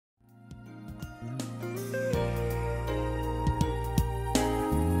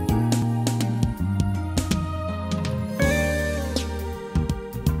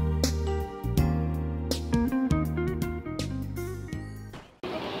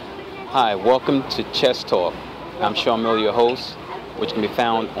Hi, welcome to Chess Talk. I'm Sean Miller, your host, which can be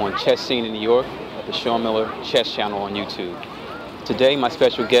found on Chess Scene in New York at the Sean Miller Chess Channel on YouTube. Today, my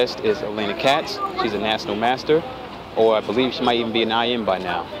special guest is Alena Kats. She's a National Master, or I believe she might even be an IM by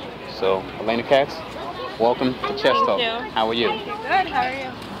now. So, Alena Kats, welcome to Chess Talk. Thank you. How are you? Thank you. Good. How are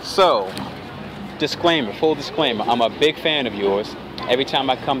you? So, disclaimer, full disclaimer, I'm a big fan of yours. Every time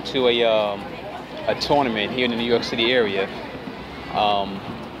I come to a tournament here in the New York City area,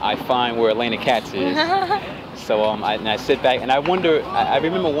 I find where Alena Kats is. So I sit back and I wonder, I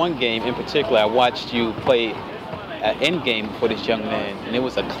remember one game in particular, I watched you play an end game for this young man, and it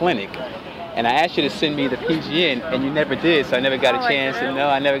was a clinic. And I asked you to send me the PGN, and you never did, so I never got a chance.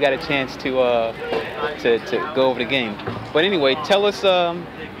 I never got a chance to go over the game. But anyway, tell us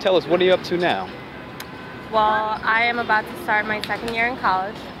what are you up to now? Well, I am about to start my second year in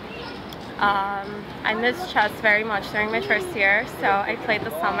college. I missed chess very much during my first year, so I played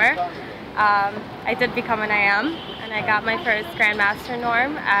this summer. I did become an IM, and I got my first Grandmaster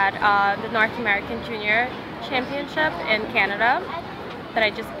norm at the North American Junior Championship in Canada that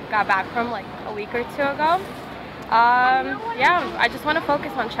I just got back from like a week or two ago. Yeah, I just want to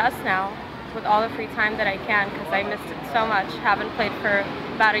focus on chess now with all the free time that I can because I missed it so much. Haven't played for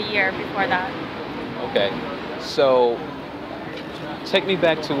about a year before that. Okay, so take me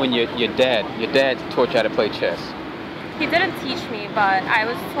back to when your dad taught you how to play chess. He didn't teach me, but I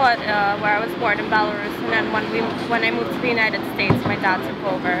was taught where I was born in Belarus, and then when I moved to the United States, my dad took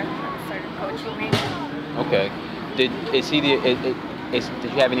over and started coaching me. Okay, did you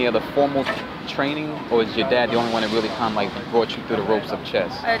have any other formal training, or is your dad the only one that really kind of like brought you through the ropes of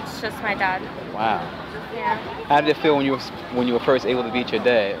chess? It's just my dad. Wow. Yeah. How did it feel when you were first able to beat your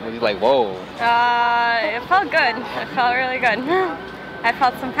dad? Was you like, whoa? It felt good. It felt really good. I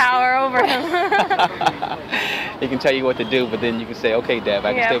felt some power over him. He can tell you what to do, but then you can say, okay, Dad,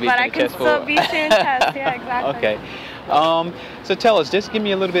 I can still beat you in chess. Yeah, but I can still beat you in chess. Yeah, exactly. Okay. So tell us, just give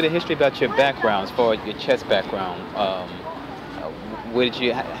me a little bit of history about your background, as far as your chess background. What did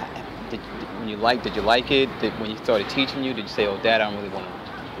you like it? When you started teaching you, did you say, oh, Dad, I don't really want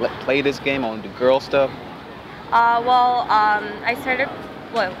to play this game, I want to do girl stuff? I started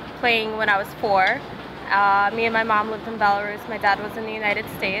playing when I was 4. Me and my mom lived in Belarus. My dad was in the United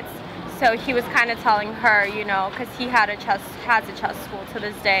States. So he was kind of telling her, you know, because he has a chess school to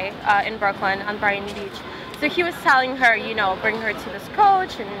this day in Brooklyn on Brighton Beach. So he was telling her, you know, bring her to this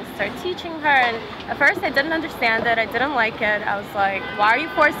coach and start teaching her. And at first I didn't understand it. I didn't like it. I was like, why are you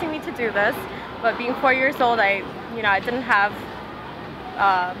forcing me to do this? But being 4 years old, I didn't have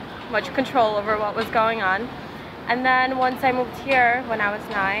much control over what was going on. And then once I moved here when I was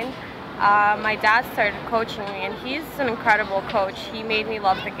 9, my dad started coaching me, and he's an incredible coach. He made me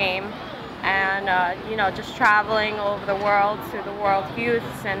love the game, and just traveling all over the world to the World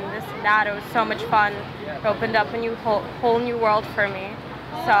Youths and this and that. It was so much fun. It opened up a whole new world for me.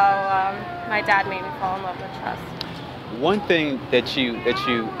 So my dad made me fall in love with chess. One thing that you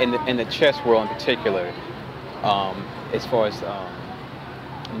in the chess world in particular, as far as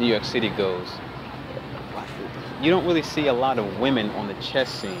New York City goes, you don't really see a lot of women on the chess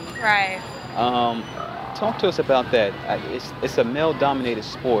scene. Right. Talk to us about that. It's a male-dominated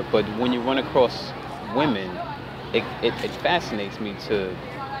sport, but when you run across women, it fascinates me to,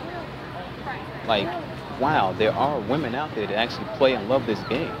 like, wow, there are women out there that actually play and love this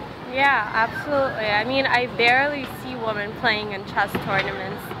game. Yeah, absolutely. I mean, I barely see women playing in chess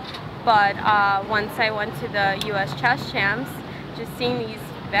tournaments, but once I went to the U.S. Chess Champs, just seeing these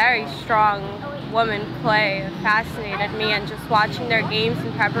very strong women play fascinated me, and just watching their games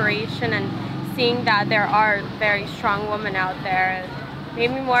in preparation and seeing that there are very strong women out there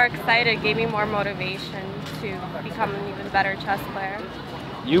made me more excited, gave me more motivation to become an even better chess player.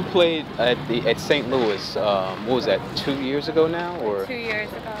 You played at St. Louis, what was that, 2 years ago now? Or 2 years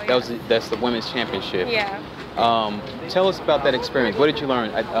ago, yeah. That's the women's championship. Yeah. Tell us about that experience. What did you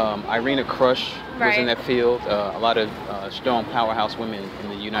learn? Irina Krush was in that field. A lot of strong powerhouse women in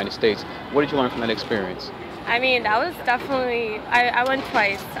the United States. What did you learn from that experience? I mean, that was definitely, I went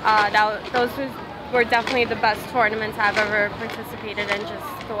twice. Those were definitely the best tournaments I've ever participated in.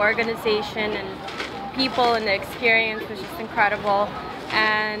 Just the organization and people and the experience was just incredible.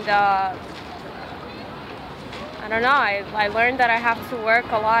 And I don't know, I learned that I have to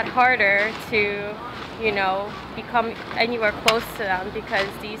work a lot harder to, become anywhere close to them, because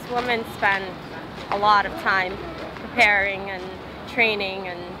these women spend a lot of time preparing and training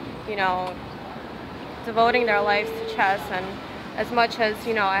and, devoting their lives to chess. And as much as,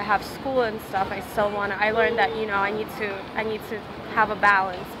 I have school and stuff, I learned that, I need to have a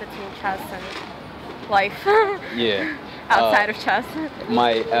balance between chess and life. Yeah. outside of chess.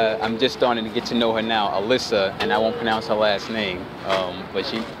 I'm just starting to get to know her now, Alyssa, and I won't pronounce her last name, but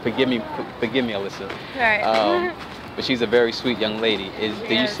forgive me, Alyssa. Right. But she's a very sweet young lady.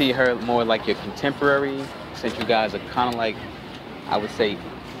 Do you see her more like your contemporary, since you guys are kind of like, I would say,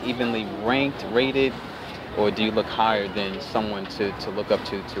 evenly ranked, rated, or do you look higher than someone to look up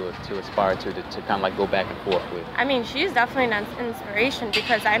to aspire to kind of like go back and forth with? I mean, she's definitely an inspiration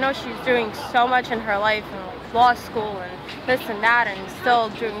because I know she's doing so much in her life and like law school and this and that, and still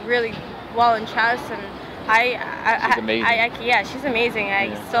doing really well in chess. And She's amazing. yeah, she's amazing.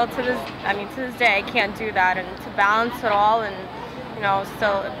 I still to this day I can't do that, and to balance it all and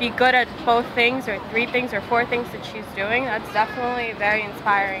still be good at both things or 3 things or 4 things that she's doing. That's definitely very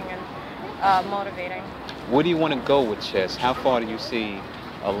inspiring and motivating. Where do you want to go with chess? How far do you see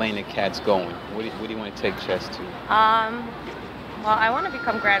Alena Kats going? Where do you want to take chess to? Well, I want to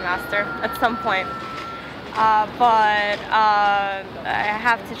become grandmaster at some point, but I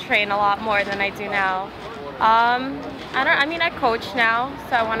have to train a lot more than I do now. I coach now,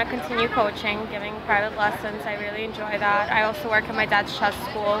 so I want to continue coaching, giving private lessons. I really enjoy that. I also work at my dad's chess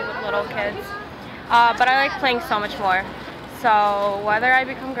school with little kids, but I like playing so much more. So whether I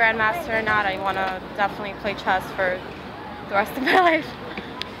become grandmaster or not, I want to definitely play chess for the rest of my life.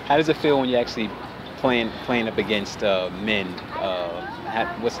 How does it feel when you actually playing up against men?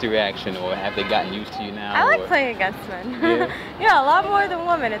 What's the reaction, or have they gotten used to you now? I like playing against men. Yeah? Yeah, a lot more than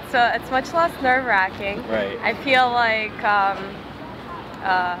women. It's much less nerve-wracking. Right. I feel like I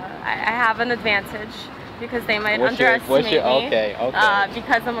have an advantage because they might underestimate me. Okay.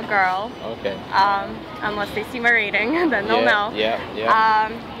 Because I'm a girl. Okay. Unless they see my rating, then they'll know. Yeah.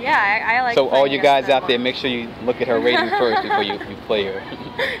 I like. So all you guys out there, more. make sure you look at her rating first before you play her.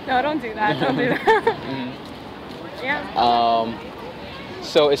 No, don't do that. Don't do that. Mm-hmm. Yeah.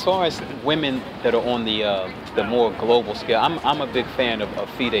 So as far as women that are on the more global scale, I'm a big fan of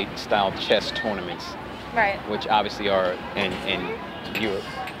FIDE-style chess tournaments, Right. which obviously are in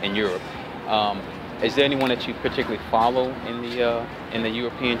Europe. Is there anyone that you particularly follow in the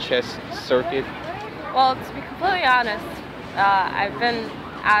European chess circuit? Well, to be completely honest,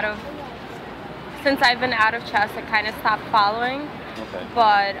 since I've been out of chess, I kind of stopped following. Okay.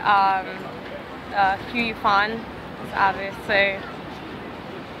 But Hugh Yifan is obviously.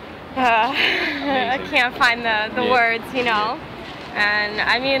 I can't find the words, And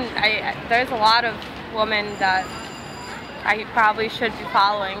I mean, there's a lot of women that I probably should be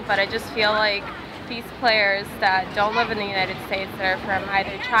following, but I just feel like these players that don't live in the United States, that are from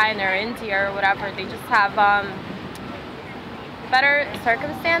either China or India or whatever, they just have better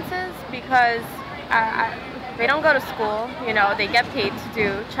circumstances because they don't go to school. They get paid to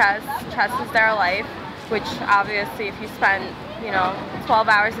do chess. Chess is their life, which obviously if you spend 12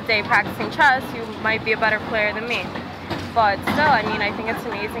 hours a day practicing chess, you might be a better player than me. But still, I mean, I think it's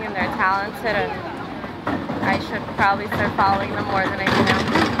amazing and they're talented, and I should probably start following them more than I do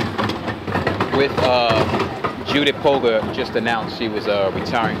now. With Judith Polgar just announced she was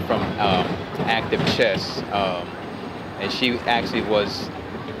retiring from active chess, and she actually was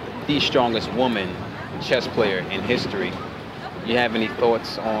the strongest woman chess player in history. You have any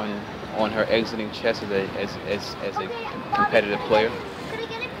thoughts on her exiting chess as a competitive player?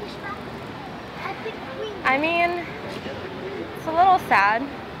 I mean, it's a little sad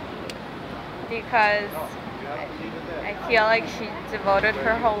because I feel like she devoted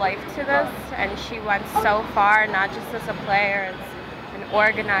her whole life to this, and she went so far, not just as a player, as an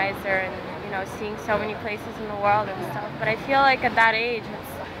organizer, and seeing so many places in the world and stuff. But I feel like at that age,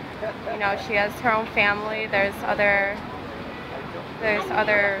 it's she has her own family. There's other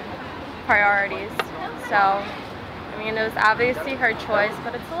priorities. So, I mean, it was obviously her choice,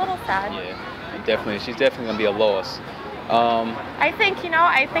 but it's a little sad. Yeah, and definitely, she's definitely gonna be a loss. I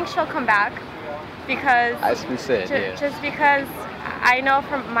think she'll come back because as been said, just because I know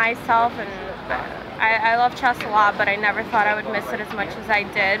from myself, and I love chess a lot, but I never thought I would miss it as much as I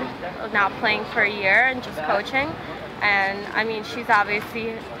did now playing for a year and just coaching. And I mean, she's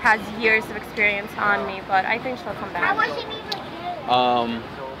obviously has years of experience on me, but I think she'll come back.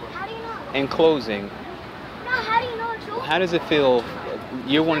 In closing, how does it feel?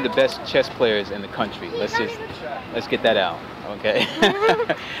 You're one of the best chess players in the country. Let's get that out, okay?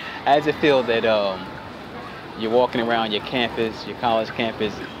 How does it feel that you're walking around your campus, your college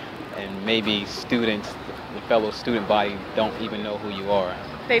campus, and maybe students, the fellow student body, don't even know who you are?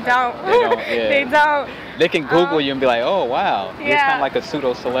 They don't. Yeah. They don't. They can Google you and be like, oh, wow. Yeah. You're kind of like a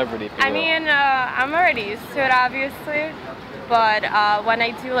pseudo-celebrity. I mean, I'm already used to it, obviously. But when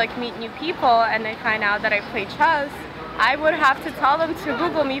I do, meet new people and they find out that I play chess, I would have to tell them to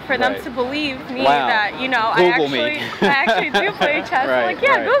Google me for them Right. to believe me Wow. that, you know, Google me. I actually do play chess. Right, I'm like,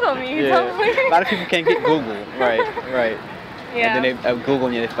 yeah, right. Google me. Yeah. Totally. A lot of people can't get Google. Right, right. Yeah. And then they Google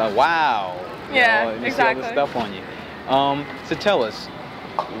and they thought, wow. You Yeah, know, and you exactly. see all this stuff on you. So tell us,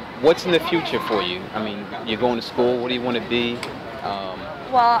 what's in the future for you? I mean, you're going to school. What do you want to be?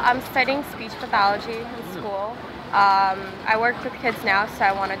 Well, I'm studying speech pathology in school. I work with kids now, so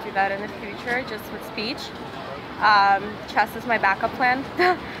I want to do that in the future, just with speech. Chess is my backup plan.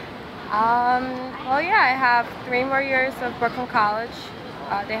 Well, yeah, I have 3 more years of Brooklyn College.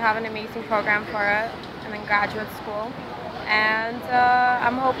 They have an amazing program for it, and then graduate school. And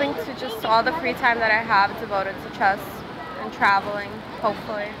I'm hoping to just all the free time that I have devoted to chess and traveling,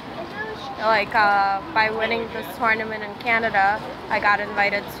 hopefully. Like by winning this tournament in Canada, I got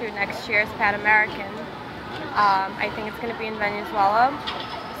invited to next year's Pan American. I think it's going to be in Venezuela,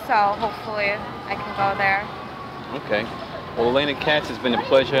 so hopefully I can go there. Okay. Well, Alena Kats, it's been a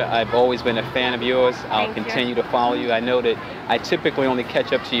pleasure. I've always been a fan of yours. I'll Thank you. continue to follow you. I know that I typically only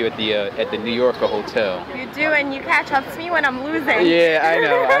catch up to you at the New Yorker hotel. You do, and you catch up to me when I'm losing.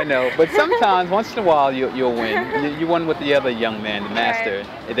 Yeah, I know. But sometimes, once in a while, you'll win. You won with the other young man, the master,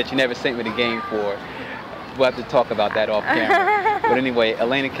 that you never sent me the game for. We'll have to talk about that off camera. But anyway,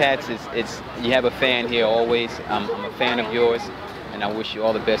 Alena Kats, you have a fan here always. I'm a fan of yours, and I wish you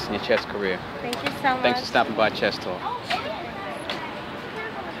all the best in your chess career. Thank you so much. Thanks for stopping by Chess Talk.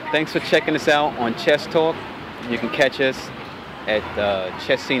 Thanks for checking us out on Chess Talk. You can catch us at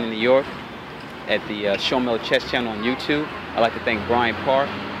Chess Scene in New York, at the Sean Miller Chess Channel on YouTube. I'd like to thank Brian Park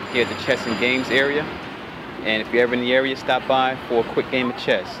here at the Chess and Games area. And if you're ever in the area, stop by for a quick game of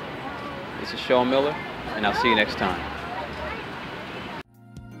chess. This is Sean Miller, and I'll see you next time.